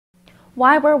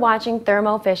Why we're watching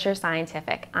Thermo Fisher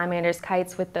Scientific. I'm Anders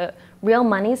Kites with the Real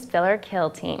Money's Fill or Kill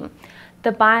team.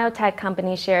 The biotech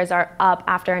company shares are up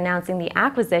after announcing the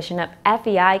acquisition of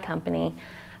FEI Copmany,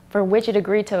 for which it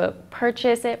agreed to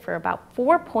purchase it for about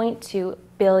 $4.2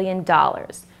 billion.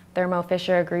 Thermo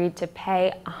Fisher agreed to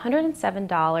pay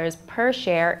 $107 per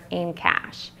share in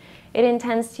cash. It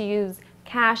intends to use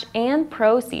cash and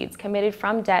proceeds committed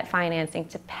from debt financing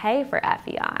to pay for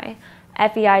FEI.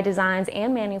 FEI designs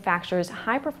and manufactures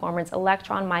high-performance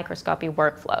electron microscopy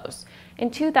workflows.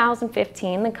 In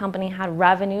 2015, the company had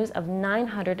revenues of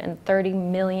 $930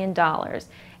 million.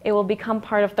 It will become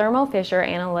part of Thermo Fisher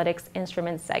Analytics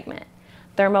Instruments segment.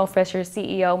 Thermo Fisher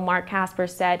CEO Mark Casper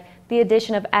said the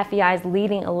addition of FEI's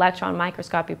leading electron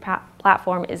microscopy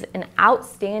platform is an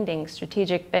outstanding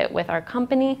strategic fit with our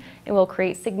company and will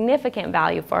create significant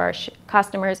value for our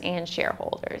customers and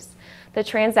shareholders. The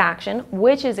transaction,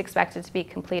 which is expected to be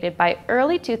completed by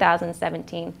early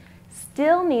 2017,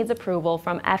 still needs approval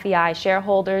from FEI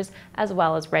shareholders as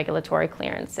well as regulatory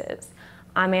clearances.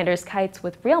 I'm Anders Kites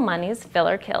with Real Money's Fill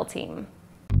or Kill team.